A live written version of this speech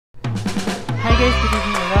guys, good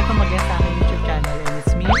evening. Welcome again sa aking YouTube channel and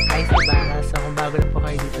it's me, IBARRA. So kung bago lang po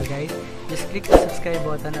kayo dito guys, just click the subscribe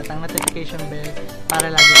button at ang notification bell para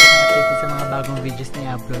lagi po kayo updated sa mga bagong videos na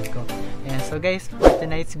i-upload ko. Ayan, so guys, for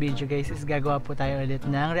tonight's video guys is gagawa po tayo ulit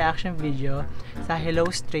ng reaction video sa Hello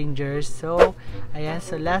Strangers. So, ayan,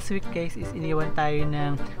 so last week guys is iniwan tayo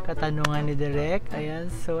ng katanungan ni Direk. Ayan,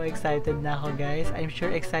 so excited na ako guys. I'm sure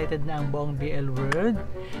excited na ang buong BL world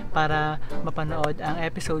para mapanood ang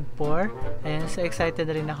episode 4. Ayan, so excited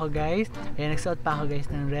na rin ako guys. Ayan, nagsuot pa ako guys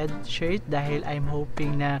ng red shirt dahil I'm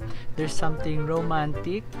hoping na there's something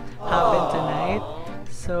romantic happen tonight.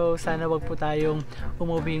 So, sana wag po tayong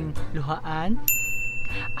umubing luhaan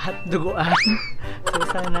at duguan. So,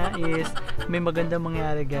 sana is may magandang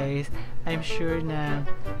mangyari guys. I'm sure na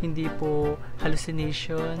hindi po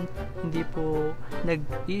hallucination, hindi po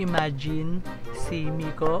nag-i-imagine si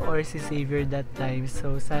Miko or si Xavier that time.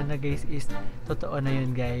 So, sana guys is totoo na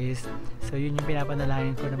yun guys. So, yun yung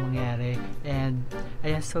pinapanalangin ko na mangyari. And,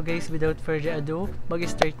 ayan, so guys, without further ado,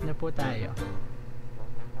 mag-start na po tayo.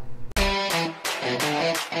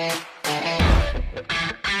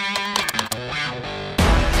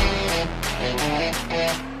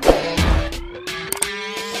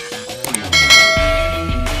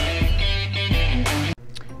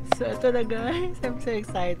 So, ito na guys. I'm so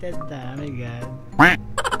excited na. Oh my God.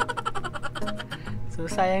 So,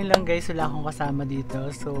 sayang lang guys. Wala akong kasama dito.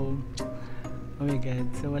 So, oh my God.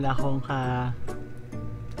 So, wala akong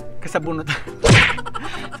kasabunutan.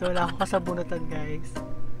 So, wala akong kasabunutan guys.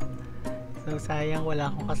 So, sayang wala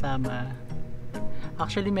akong kasama.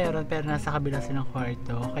 Actually, meron pero nasa kabila silang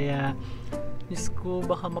kwarto. Kaya, Diyos ko,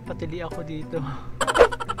 baka mapatili ako dito.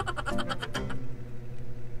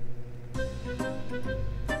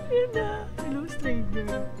 Yun na. Hello, stranger.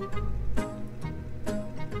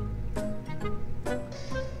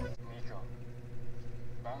 Miko,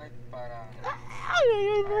 bakit parang...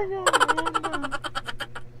 Ayun na.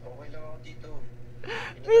 Okay lang ako dito.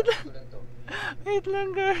 Wait lang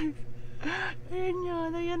guys. Ayun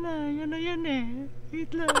yun. Ayan eh. Wait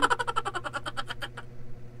lang.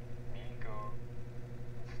 Miko.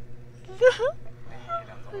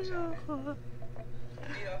 Nahihilang ka ba sa akin?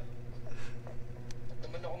 Hindi ah. Ba't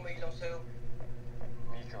naman ako mailang sa'yo?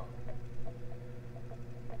 Miko.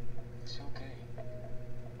 It's okay.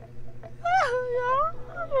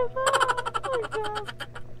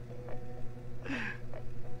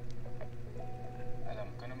 Alam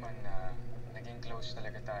ko naman na naging close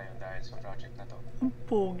talaga tayo dahil sa project na to. Ang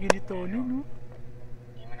pogi ni Tony, no?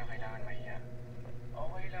 Hindi mo na kailangan mahiya.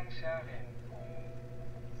 Okay lang sa akin kung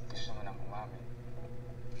gusto mo nang umamin.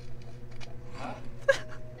 Ha?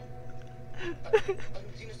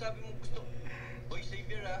 Anong sinasabi mo gusto? Boy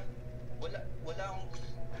Xavier ha? Wala akong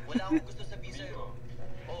gusto sabihin sa'yo.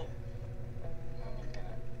 Oh. Umamin ka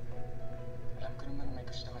na. Alam ko naman may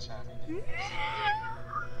gusto ka sa akin.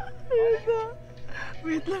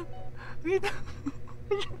 Wait lang.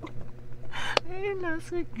 Ayun na,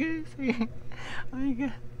 sweet guys. Oh my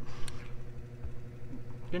God.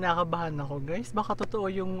 Kinakabahan ako guys. Baka totoo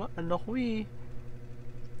yung ano ko eh.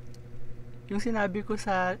 Yung sinabi ko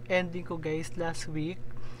sa ending ko guys last week.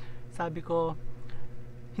 Sabi ko,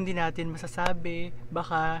 hindi natin masasabi.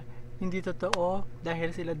 Baka hindi totoo.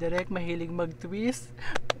 Dahil sila direct mahilig mag-twist.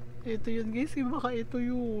 Ito yun guys. Baka ito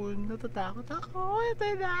yun. Natatakot ako.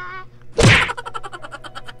 Ito na.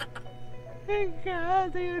 Oh my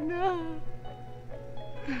God. Ayun na.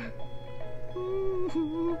 Oh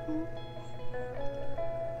my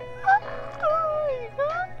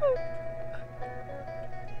God.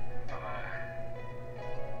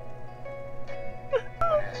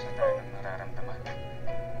 Parehas na tayo ng nararamdaman.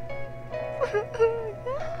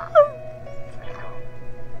 Miko,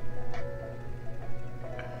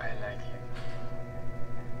 I like you.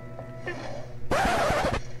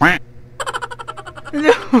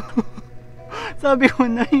 Hello. Sabi ko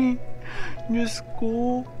na eh. Diyos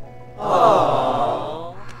ko.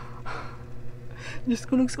 Diyos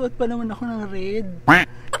ko, nagsuot pa naman ako ng red.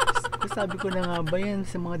 Sabi ko na nga ba yan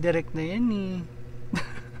sa mga direct na yan eh.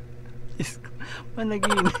 Diyos ko,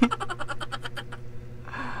 panaginip.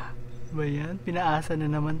 Ba yan? Pinaasa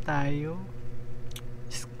na naman tayo.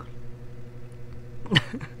 Diyos ko.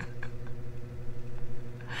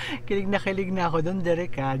 Kilig na ako doon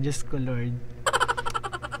direct ha. Diyos ko Lord.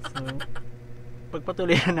 So,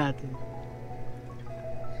 pagpatuloy na natin.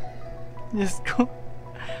 Diyos ko,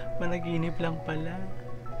 panaginip lang pala.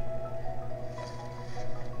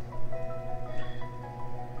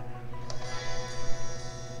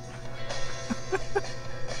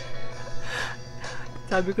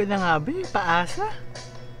 Sabi ko na nga ba, paasa?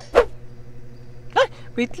 Ay,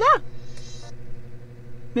 wait lang!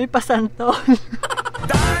 May pasantol.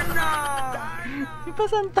 May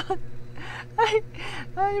pasantol.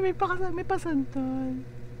 Ay, may pasantol.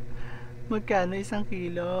 Magkano 1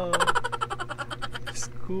 kilo? Diyos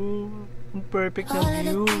ko. Ang perfect na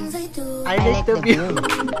view. I like the view.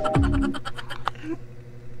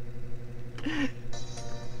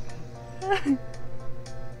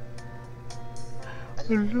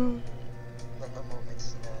 Hello. Mga moments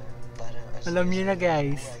na parang Alam niyo na,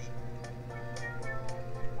 guys.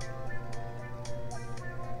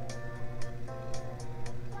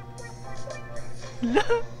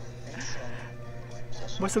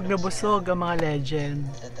 Busog na busog ang mga legend.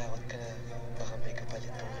 Natatakot ka na baka may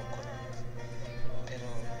kapalit ng lungkot. Pero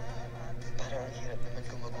parang ang hirap naman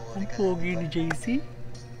kung mag-worry Ang ka. pogi ni JC.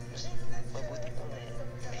 Mas mabuti kung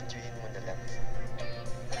enjoyin mo na lang.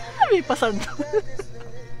 May pasantol.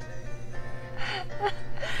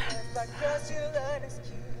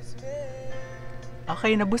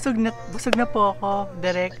 Okay na, busog na po ako.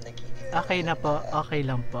 Direct. Okay na po. Okay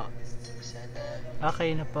lang po. Sana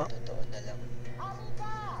Okay na po. totoo na lang.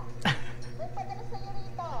 May padala sa'yo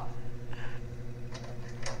rito.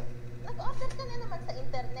 Nag-order ka na naman sa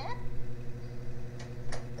internet?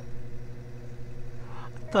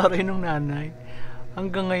 Taray nung nanay.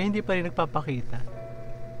 Hanggang ngayon hindi pa rin nagpapakita.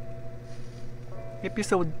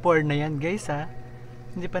 Episode 4 na yan, guys, ha.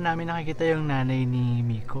 Hindi pa namin nakikita yung nanay ni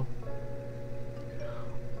Miko.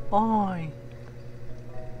 Oy.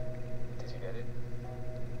 Did you get it?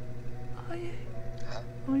 Ay. Ha?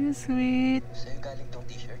 Oh, you're sweet. Sa'yo galing tong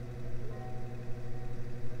t-shirt?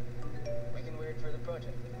 We can wear it for the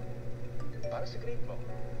project. Para sa grade mo.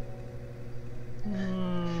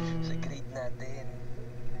 Sa grade natin.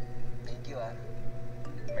 Thank you, ah.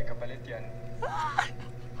 May kapalit yan.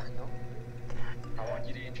 Ano? I want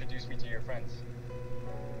you to introduce me to your friends.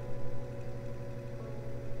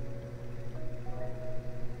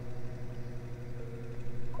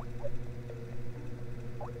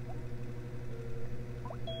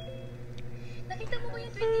 Nakita mo ba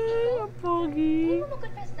yung tweet ni Nico? Ang pogi. Hindi mo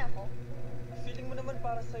mag-confess na ako? Feeling mo naman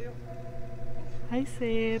para sa'yo. Hi,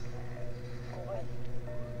 Sip. Okay.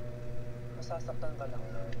 Masasaktan ka lang.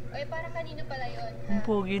 Oy, para kanino pala yun, ha? Ang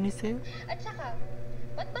pogi ni Sip. At saka,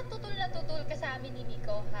 ba't ba tutul na tutul ka sa amin ni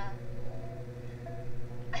Nico, ha?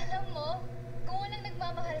 Alam mo, kung walang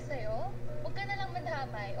nagmamahal sa'yo, huwag ka na lang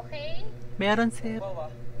madamay, okay? Meron, Sip. Wow,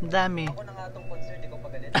 ah. Ang dami. Ako na nga tong concert, ikaw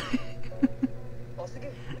pagalit. O sige,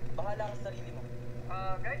 bahala ka sa sarili mo.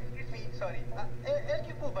 Guys, excuse me, sorry. LQ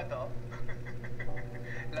po ba to?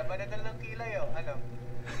 Laban na dala ng kilay, oh. Ano?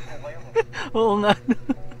 Kung kayo mo. Oo nga.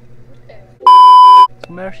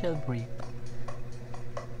 Commercial break.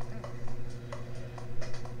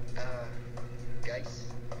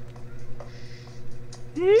 Guys,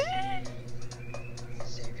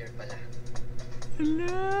 Xavier pala.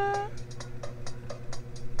 Hala.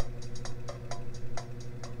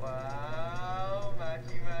 Wow,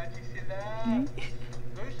 magic sila.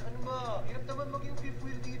 Guys, ano ba? Hirap naman maging fifth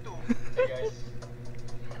wheel dito. Hey guys,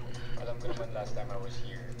 alam ko naman last time I was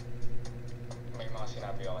here, may mga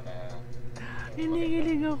sinabi ako na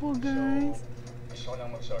Hinihilig ako, guys. gusto ko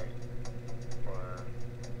lang mag-sorry for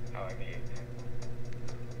how I behaved.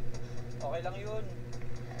 Okay lang yun.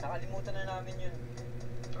 Nakalimutan na namin yun.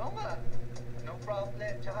 Oo nga, no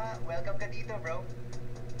problem. Tsaka, welcome ka dito, bro.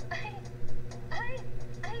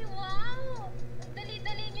 Ay, wow!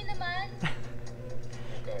 Dali-dali nyo naman.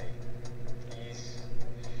 Okay, please,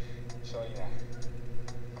 sorry na.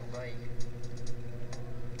 Kubay.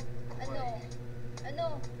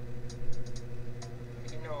 Ano?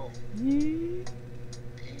 You know, Yee.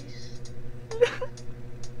 please.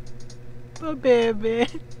 Pa-bebe.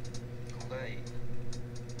 Kubay.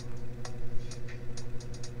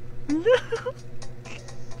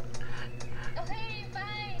 Okay,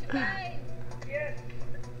 bye! Yes!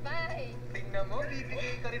 Bye! Tingnan mo,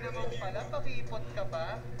 bibigay ka rin naman pala, pakipot ka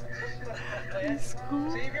pa. Diyos ko.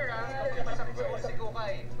 Xavier, kapag masakit sa si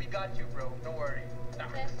Kukay, we got you, bro. Don't worry.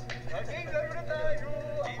 Okay, laro na tayo!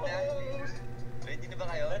 Game na. Ready na ba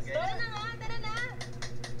kayo? Tara na nga, tara na!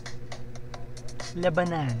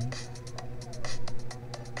 Labanan.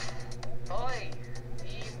 Hoy!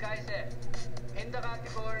 Team Kaise, in the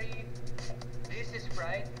category This is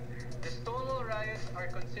Pride, the Stonewall riots are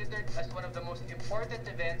considered as one of the most important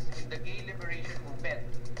events in the gay liberation movement.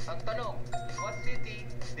 Ang tanong, in what city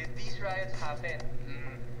did these riots happen?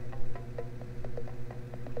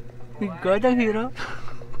 My God, ang hirap.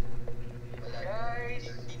 Guys,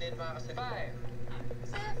 Hindi na yun makakasalita. 5,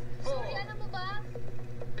 Seth, sorry, alam mo ba?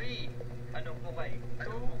 3, Anong Kubay? 2,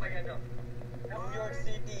 ano? New York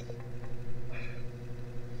City.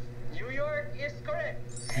 New York is correct.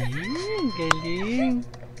 Galing.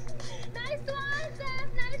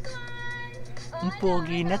 Ang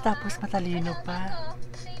pogi na tapos matalino pa.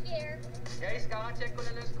 Xavier. Guys, kaka-check ko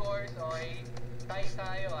na ng scores. Okay, tie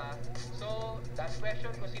tayo ah. So, last question,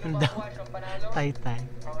 kung sino makuha siyang panalo? Tay-tay.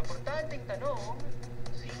 Ang importanteng tanong,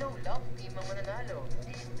 sino love team ang mananalo?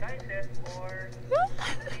 Team Kaiser or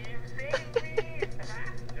Team Xavier?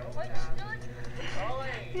 Joke lang.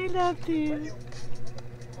 Okay. I love you.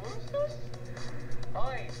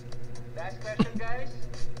 Okay, last question guys.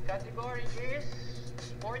 Category is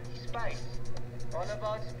Sporty Spice. All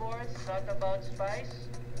about sports, not about spice.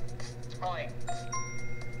 Okay.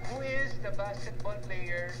 Who is the basketball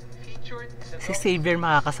player featured in the Si Xavier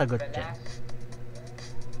makakasagot The dyan. Last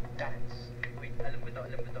Dance? Wait, alam ko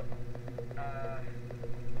to.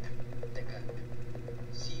 Teka.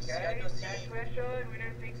 Si Guys, last question,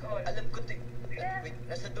 winner takes all. Alam ko, wait,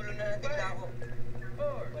 nasa dulo na bigla ako.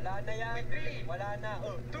 4, Wala na yan. 3, Wala na.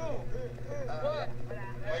 2,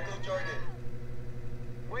 1. Michael Jordan.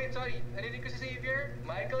 Wait, sorry. Narinig ko si Xavier.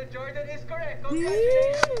 Michael Jordan is correct. Yee!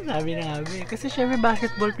 Congratulations! Sabi na nga, be. Kasi syempre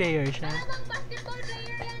basketball player siya. Malamang basketball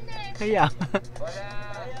player yan eh. Kaya, Wala.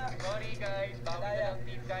 Sorry guys. Bawi na lang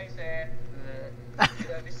team guys eh.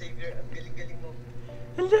 Grabe, Xavier. Ang galing-galing mo.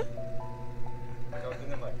 hala. Ikaw din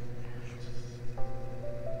naman.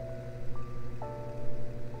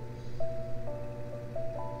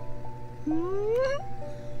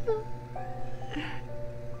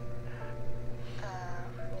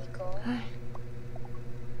 Nico,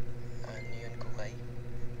 Ano yun, Kukay?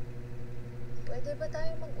 pwede ba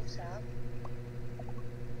tayo mag-usap?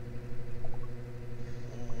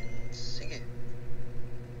 Sige.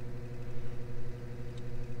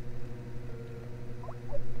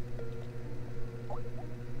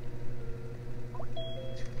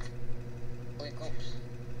 Uy, Coops.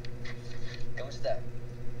 Kamusta?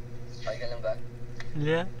 Okay ka lang ba?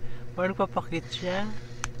 Hala. Parang papakit siya.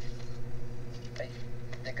 Ay,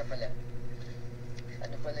 teka pala.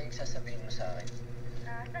 Ano pala yung sasabihin mo sa akin?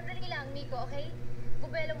 Sandali lang, Nico, okay?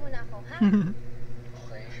 Bubelo muna ako, ha?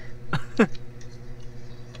 Okay.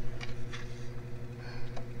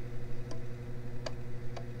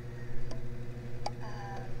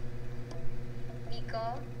 Nico,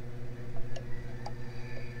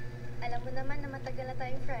 alam mo naman na matagal na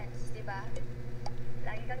tayong friends, di ba?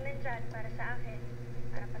 Lagi kang nandyan para sa akin,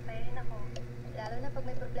 para pasayahin ako. Lalo na pag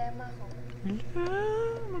may problema ako. Hala.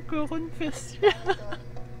 Magko-confess siya. Doon,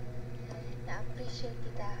 na-appreciate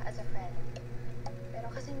kita as a friend. Pero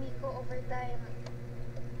kasi Nico, over time,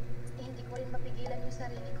 hindi ko rin mapigilan yung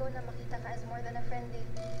sarili ko na makita ka as more than a friend eh.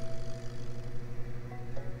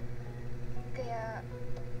 Kaya,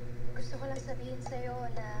 gusto ko lang sabihin sa'yo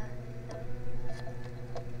na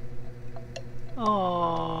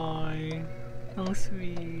Ay, ang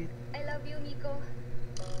sweet. I love you, Nico.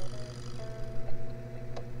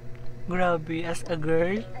 Grabe, as a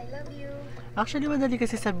girl. I love you. Actually, madali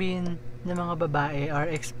kasi sabihin ng mga babae or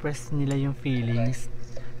express nila yung feelings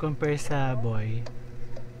compare sa boy.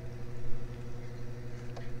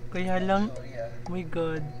 Kaya lang, Sorry ah, oh my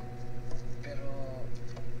God. pero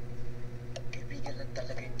kaibigan lang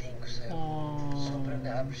talaga yung tingin ko sa'yo. Aww. Sobrang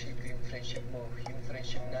na-appreciate ko yung friendship mo, yung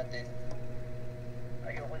friendship natin.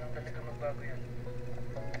 Ayoko lang talaga magbago yun.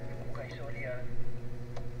 Okay, sorry ah.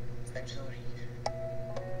 I'm sorry.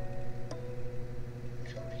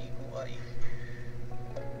 Sorry, Kuwai.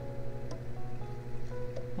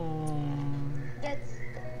 Gets.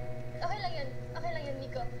 Okay lang yun. Okay lang yun,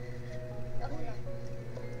 Nico. Okay lang.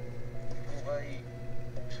 Kuwai,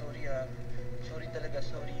 sorry ah. Sorry talaga,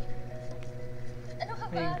 sorry. Ano ka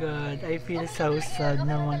ba? My God, I feel Okay so lang yan. sad Okay lang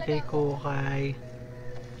naman talaga kay ako. Kokay.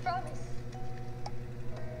 Promise.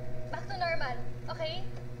 Back to normal, okay?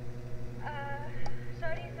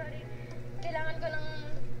 Sorry. Kailangan ko ng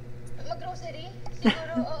mag-grocery.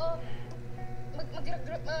 Siguro, oo.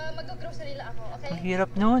 Mag-grocery lang ako, okay? Ang hirap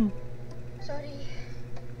nun. Sorry.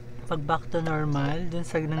 Pag back to normal, dun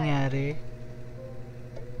sa nangyari.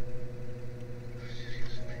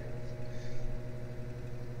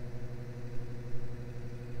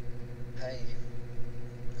 Hi.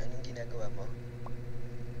 Anong ginagawa mo?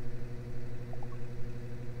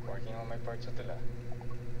 Working on my part sa tula.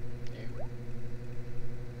 You?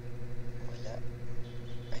 Wala.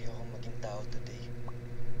 Ayoko maging tao today.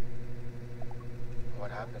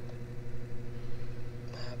 What happened?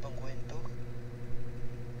 Mahabang kwento.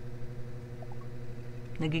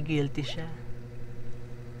 Nagigilty siya.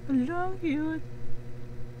 Hala, cute.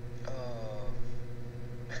 Oh.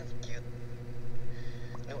 Cute.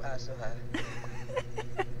 No aso ha.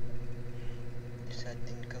 Sad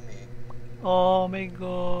din kami. Oh my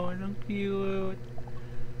God, ang cute.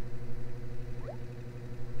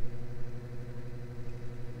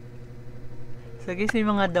 So guys, may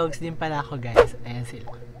mga dogs din pala ako guys. Ayan sila.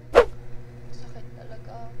 Sakit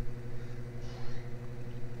talaga.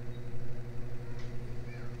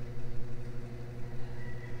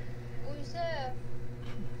 Uy, Seth.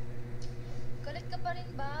 Galit ka pa rin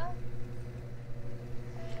ba?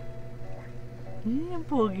 Ang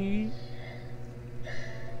pogi.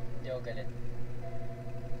 Hindi ako galit.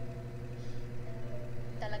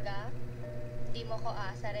 Talaga? Di mo ko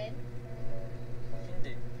asa rin?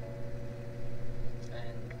 Hindi.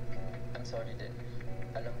 And I'm sorry din.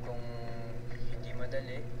 Alam kong hindi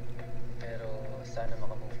madali, pero sana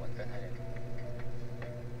makamove on ka na rin.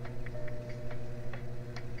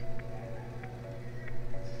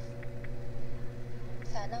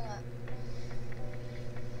 Sana nga.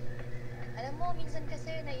 Alam mo, minsan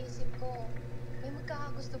kasi naisip ko, may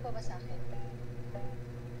magkakagusto pa ba sa akin?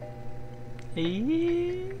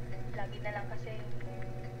 Eh. Lagi na lang kasi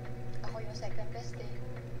ako yung second best eh.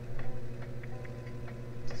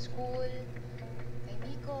 Sa school, kay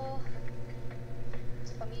Miko,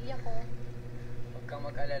 sa pamilya ko. Huwag kang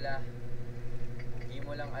mag-alala. Hindi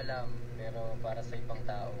mo lang alam, pero para sa ibang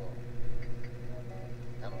tao,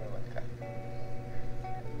 number one ka.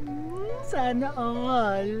 Sana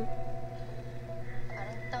all.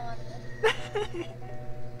 Parang tanga.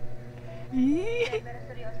 Eh. Pero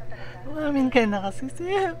seryoso talaga. Umamin ka na kasi,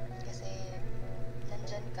 Seth. Kasi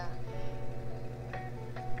nandyan ka.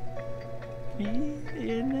 Eh,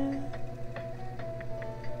 ayan na.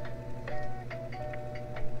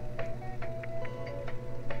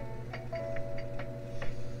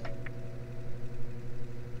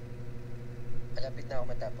 Malapit na ako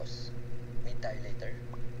matapos. Meet tayo later.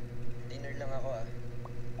 Dinner lang ako ah.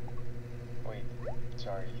 Wait,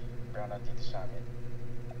 sorry. Brown out dito sa amin.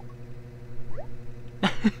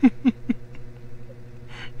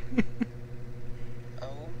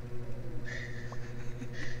 Oh.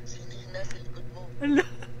 Sino yung nasa likod mo? Ala.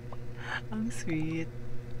 Ang sweet.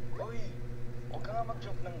 Uy, huwag ka nga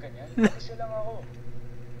mag-joke ng ganyan. Isa lang ako.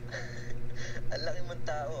 Ang laki mong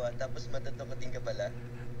tao ah, tapos matatakotin ka pala.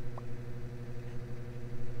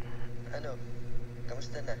 Ano?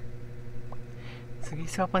 Kamusta na? So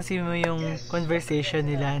guys, mapansin mo yung conversation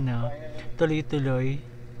nila, no? Tuloy-tuloy.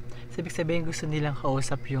 So, ibig sabihin gusto nilang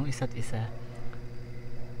kausap yung isa't isa.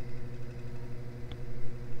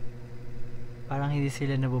 Parang hindi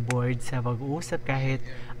sila naboboard sa pag-uusap kahit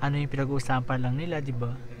ano yung pinag-uusapan lang nila, di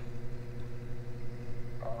ba?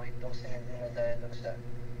 Okay, itong sinindi na dialogue sa.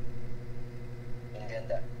 Ang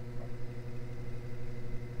ganda.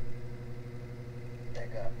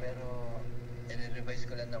 Teka, pero i-revise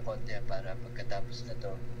ko lang ng konti para pagkatapos na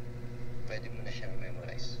to, pwede mo na siyang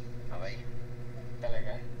memorize. Okay?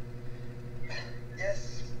 Talaga?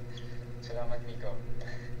 Yes! Salamat, Miko.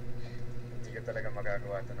 Hindi ko talaga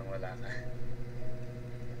magagawa ito nang wala ka.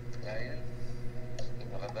 Ngayon,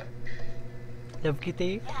 ano ka ba? Love kita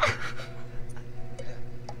eh.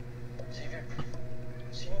 Xavier,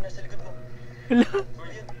 sino yung nasa likod mo? Ala.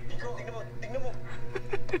 Julian, Miko, tingnan mo, tingnan mo!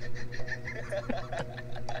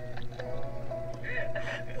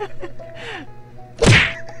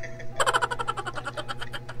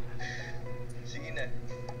 Sige na.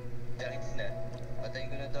 Thanks na. Patayin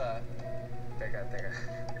ko na to ah. Teka.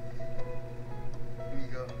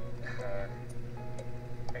 Miko.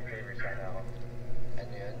 May favor sana ako.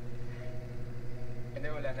 Ano yun? Hindi,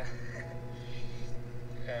 wala na.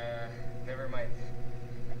 Never mind.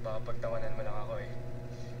 Baka pagtawanan mo lang ako eh.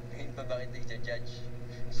 Ngayon pa bakit i-judge?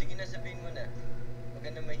 Sige na, sabihin mo na. Huwag ka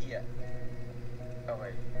na mahiya.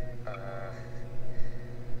 Okay.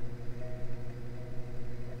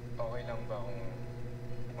 Okay lang ba kung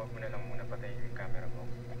huwag mo na lang muna patayin yung camera mo?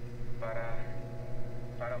 Para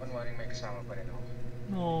kunwaring may kasama pa rin ako.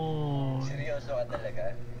 Oh. Seryoso ka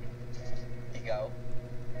talaga? Ikaw?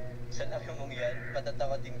 Sa laki mong yan,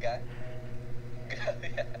 matatakotin ka? Grabe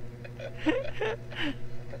yan.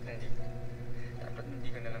 Dapat hindi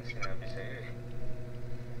ko na lang sinabi sa'yo eh.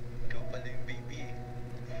 Ikaw pala yung baby eh.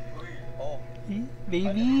 Uy! Oh! Eh,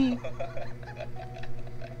 baby.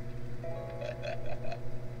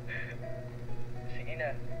 Sige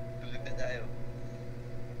na, tulog na tayo.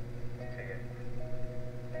 Sige.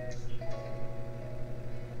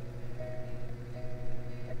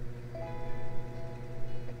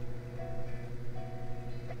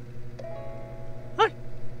 Ay,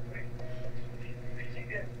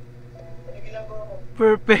 Sige. Ano ginagawa mo?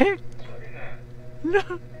 perfect. Sorry na. Ala.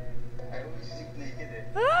 I was sick naked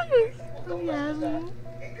eh. Ay, Huwag ang kang basta. yummy.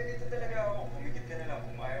 Eh, ganito talaga ako. Kumikit ka na lang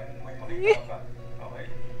kung ayaw mong may makita ka. Okay?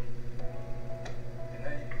 Good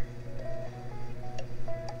night.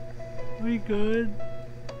 Oh my God.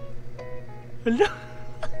 Ala.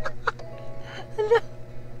 Ala.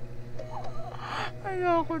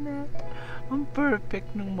 Ayoko na. Ang perfect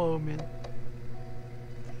ng moment.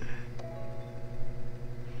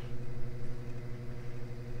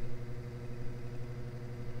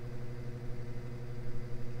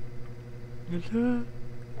 Hala.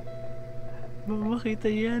 Baka makita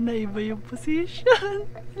yan na iba yung position.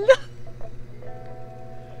 Hala.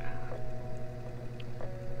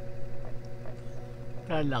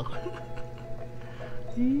 Kala ko.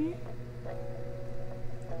 Eh?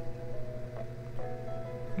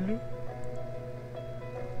 Hala.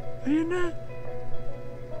 Ayun na.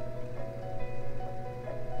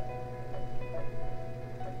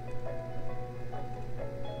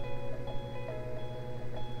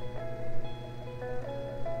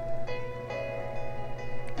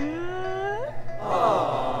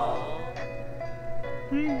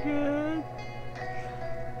 My God.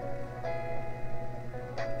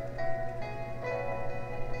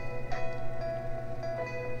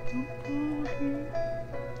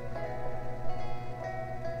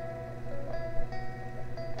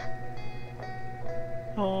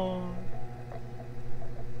 Oh.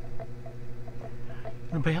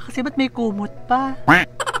 Ano ba yan? Kasi ba't may kumot pa?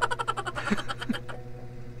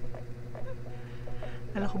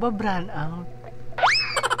 Alam ko ba brand out?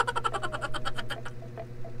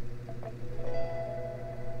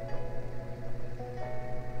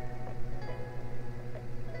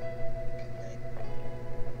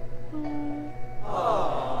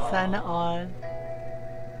 Sana all.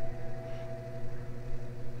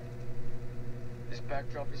 This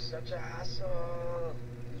backdrop is such a hassle.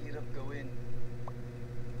 Hirap gawin.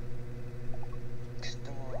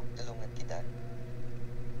 Gusto mo tulungan kita?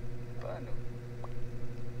 Paano?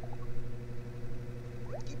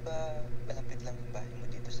 Di ba malapit lang yung bahay mo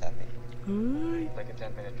dito sa amin? Uy. Like a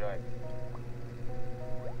 10-minute drive.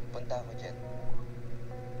 Punta ako dyan.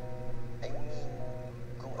 I mean,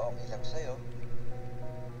 kung okay lang sa'yo.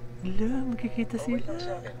 Hala, magkikita Okay sila. lang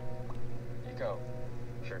sa akin. Ikaw,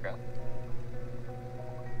 sure ka?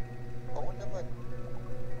 Oo naman.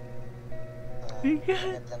 My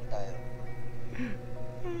God. Ingat lang tayo.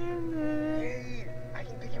 Yay! I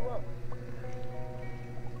can pick you up.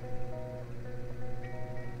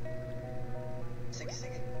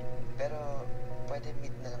 Sige. Pero, pwede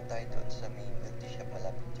meet na lang tayo doon sa may milk shop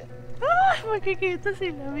malapit dyan. Ah, magkikita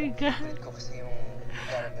sila. My God. Favorite ko kasi yung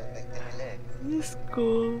caramel milk tea nila eh. Diyos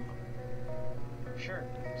ko. Sure,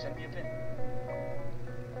 send me a pin.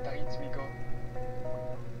 Takits, Miko.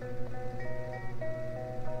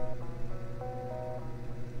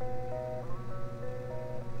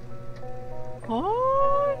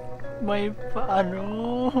 Ay, may paano.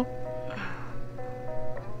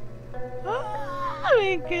 Ah,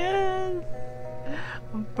 my God.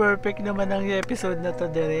 Ang perfect naman ang episode na to,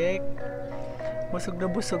 Derek. Busog na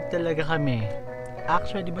busog talaga kami.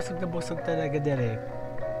 Actually, busog na busog talaga, Derek.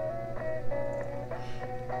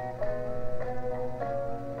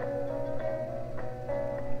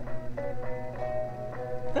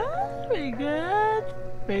 Ah, my God.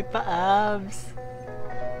 May pa-abs.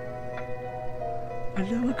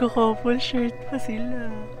 Wala, magka-couple shirt pa sila.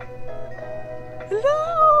 Hello!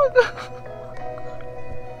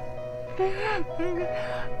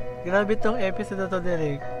 Grabe tong episode na to,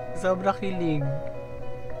 Derek. Sobra kilig.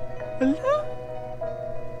 Hala?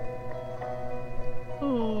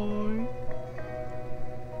 Oy.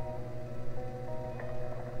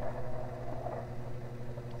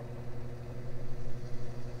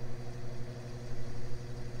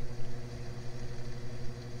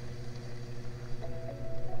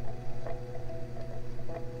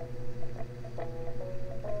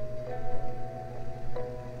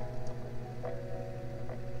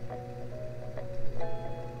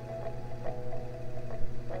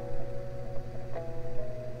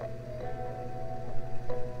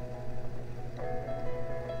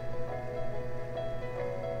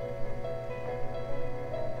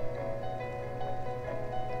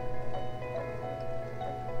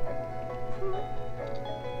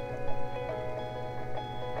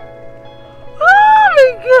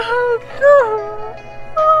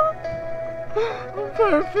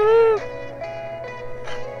 Perfect!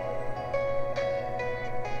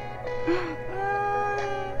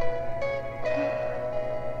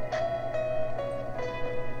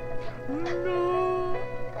 Oh no!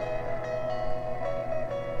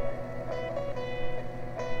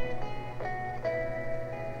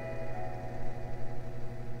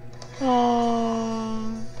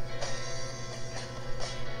 Oh!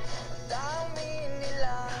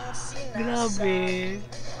 Grabe!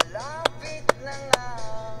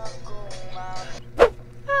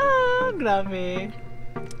 Grabe.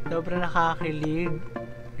 Sobrang nakakakilig.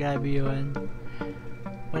 Grabe yun.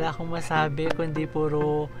 wala akong masabi kundi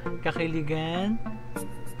puro kakiligan,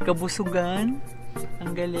 kabusugan.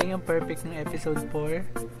 Ang galing, ang perfect ng episode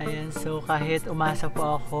 4. Ayan, so kahit umasa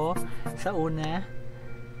po ako sa una,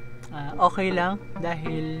 okay lang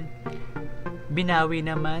dahil binawi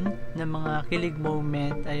naman ng mga kilig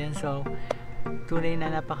moment. Ayan, so tunay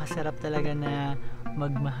na napakasarap talaga na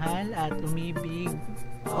magmahal at umibig.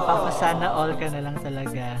 Papasana all ka na lang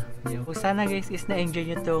talaga. So, sana guys is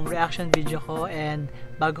na-enjoy nyo tong reaction video ko, and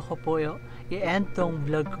bago ko po i-end tong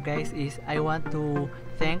vlog ko guys is I want to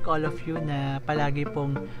thank all of you na palagi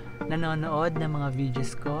pong nanonood ng mga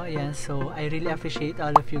videos ko. Ayan, so I really appreciate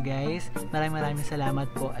all of you guys. Maraming salamat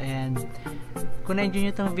po, and kung na-enjoy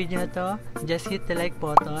nyo tong video na to, just hit the like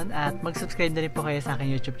button at mag-subscribe na rin po kayo sa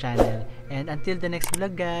aking YouTube channel. And until the next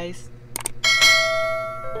vlog guys!